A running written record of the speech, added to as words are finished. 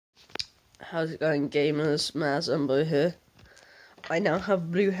How's it going, gamers? Mazumbo here. I now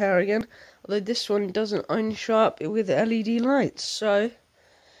have blue hair again, although this one doesn't only show up with LED lights. So,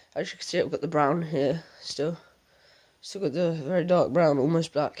 as you can see, I've got the brown here still. Still got the very dark brown,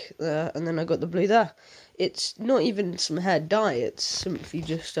 almost black there, and then I got the blue there. It's not even some hair dye, it's simply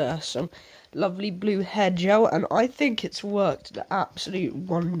just some lovely blue hair gel, and I think it's worked an absolute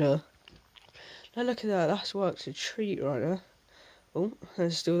wonder. Now look at that, that's worked a treat right now. Oh,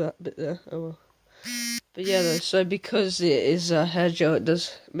 there's still that bit there, oh well. But yeah, though, so because it is a hair gel, it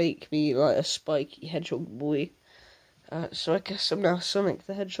does make me like a spiky hedgehog boy. So I guess I'm now Sonic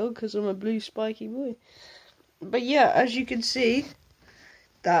the Hedgehog because I'm a blue spiky boy. But yeah, as you can see,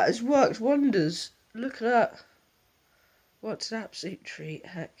 that has worked wonders. Look at that. What's an absolute treat,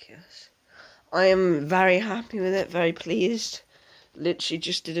 heck yes. I am very happy with it, very pleased. Literally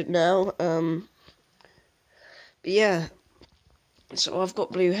just did it now. But yeah, so I've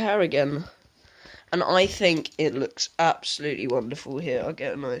got blue hair again. And I think it looks absolutely wonderful here. I'll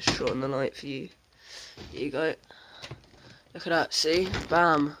get a nice shot on the light for you. Here you go. Look at that, see?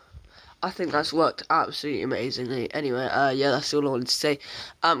 Bam. I think that's worked absolutely amazingly. Anyway, yeah, that's all I wanted to say.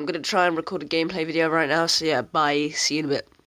 I'm going to try and record a gameplay video right now. So yeah, bye. See you in a bit.